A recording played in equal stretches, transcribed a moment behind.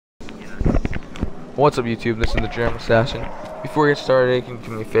What's up YouTube, this is the German Assassin. Before we get started, you can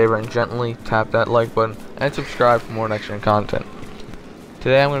do me a favor and gently tap that like button and subscribe for more next gen content.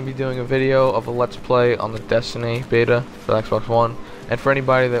 Today I'm going to be doing a video of a let's play on the Destiny beta for the Xbox One. And for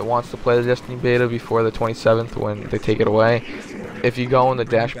anybody that wants to play the Destiny beta before the 27th when they take it away, if you go on the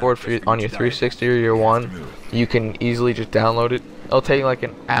dashboard on your 360 or your One, you can easily just download it. It'll take like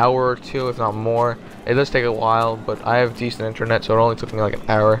an hour or two, if not more. It does take a while, but I have decent internet, so it only took me like an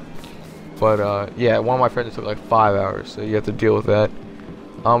hour. But yeah, one of my friends it took like 5 hours, so you have to deal with that.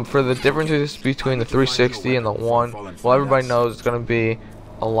 For the differences between the 360 and the One, well, everybody knows it's gonna be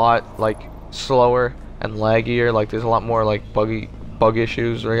a lot like slower and laggier. Like there's a lot more like bug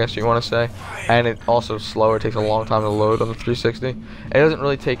issues, or I guess you want to say, and it also slower. It takes a long time to load on the 360. It doesn't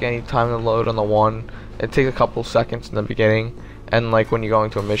really take any time to load on the One. It takes a couple seconds in the beginning, and like when you're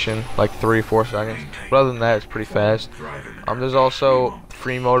going to a mission, like 3-4 seconds. But other than that, it's pretty fast. There's also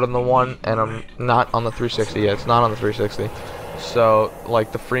free mode on the One, and I'm not on the 360 yet. It's not on the 360. So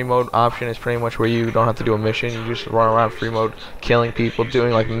like the free mode option is pretty much where you don't have to do a mission. You just run around free mode, killing people,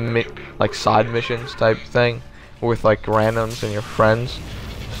 doing like side missions type thing with like randoms and your friends.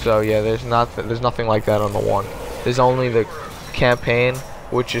 So yeah, there's nothing like that on the One. There's only the campaign,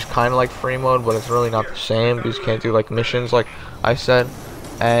 which is kind of like free mode, but it's really not the same because you can't do like missions like I said.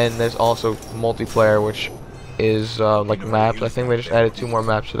 And there's also multiplayer, which is like maps. I think they just added 2 more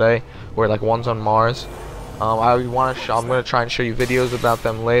maps today, where like one's on Mars. I'm gonna try and show you videos about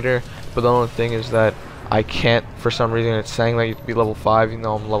them later, but the only thing is that I can't, for some reason. It's saying that you have to be level 5 even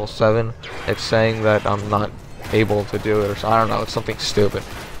though I'm level 7. It's saying that I'm not able to do it, or so, I don't know, it's something stupid.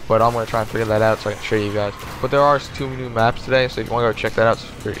 But I'm gonna try and figure that out so I can show you guys. But there are 2 new maps today, so if you wanna go check that out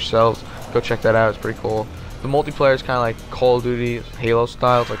for yourselves, go check that out. It's pretty cool. The multiplayer is kind of like Call of Duty Halo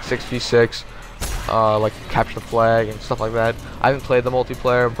style. It's like 6v6, like capture the flag and stuff like that. I haven't played the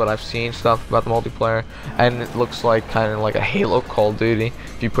multiplayer, but I've seen stuff about the multiplayer, and it looks like kind of like a Halo Call of Duty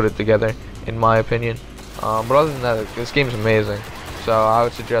if you put it together, in my opinion. But other than that, this game is amazing. So I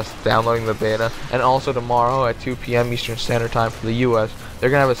would suggest downloading the beta. And also tomorrow at 2 p.m. Eastern Standard Time for the US, they're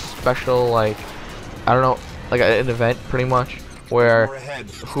gonna have a special, like, I don't know, like an event pretty much, where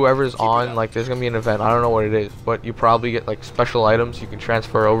whoever's on, like, there's gonna be an event. I don't know what it is, but you probably get like special items you can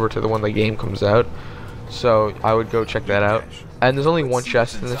transfer over to when the game comes out. So I would go check that out. And there's only 1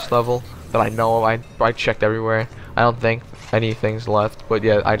 chest in this level that I know of. I checked everywhere. I don't think anything's left, but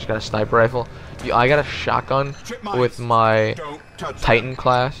yeah, I just got a sniper rifle. I got a shotgun with my Titan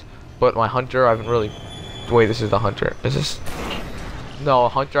class, but my hunter I haven't really. Wait, this is the hunter. Is this? No,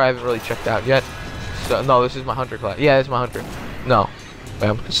 hunter I haven't really checked out yet. So no, this is my hunter class. Yeah, it's my hunter. No, wait,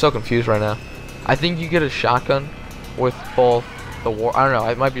 I'm so confused right now. I think you get a shotgun with both the war. I don't know.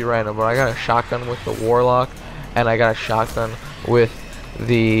 It might be random, but I got a shotgun with the warlock, and I got a shotgun with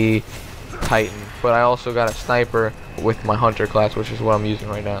the Titan. But I also got a sniper with my hunter class, which is what I'm using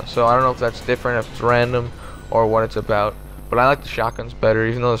right now. So I don't know if that's different, if it's random, or what it's about. But I like the shotguns better,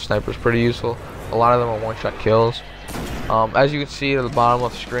 even though the sniper's pretty useful. A lot of them are one-shot kills. As you can see at the bottom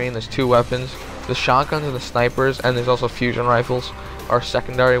of the screen, there's 2 weapons. The shotguns and the snipers, and there's also fusion rifles, are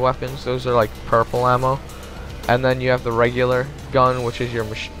secondary weapons. Those are like purple ammo. And then you have the regular gun, which is your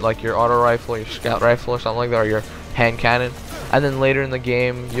auto rifle, your scout rifle, or something like that, or your hand cannon. And then later in the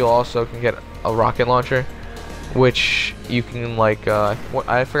game, you also can get a rocket launcher, which you can like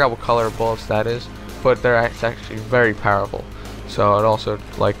I forgot what color of bullets that is, but they're actually very powerful. So I'd also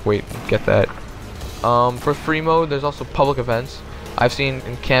like wait and get that. For free mode, there's also public events. I've seen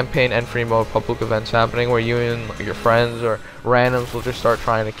in campaign and free mode public events happening where you and your friends or randoms will just start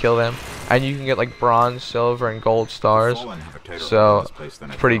trying to kill them, and you can get like bronze, silver, and gold stars. So it's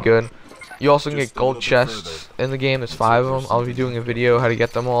pretty good. You also can get gold chests in the game. There's 5 of them. I'll be doing a video how to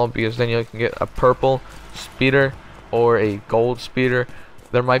get them all, because then you can get a purple speeder or a gold speeder.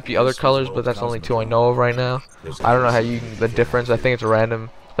 There might be other colors, but that's only 2 I know of right now. I don't know how the difference. I think it's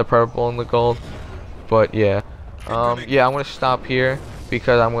random, the purple and the gold. But yeah. Yeah, I'm going to stop here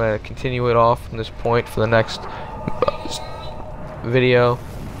because I'm going to continue it off from this point for the next video.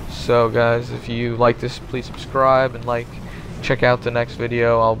 So guys, if you like this, please subscribe and check out the next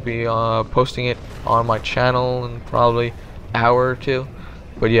video. I'll be posting it on my channel in probably an hour or 2.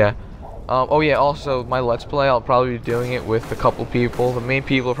 But yeah. Oh yeah, also my Let's Play, I'll probably be doing it with a couple people. The main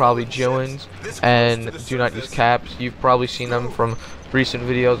people are probably Joins and Do Not Use Caps. You've probably seen them from recent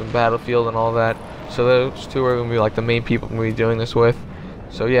videos in Battlefield and all that. So those 2 are going to be like the main people I'm going to be doing this with.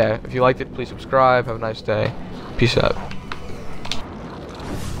 So yeah, if you liked it, please subscribe. Have a nice day. Peace out.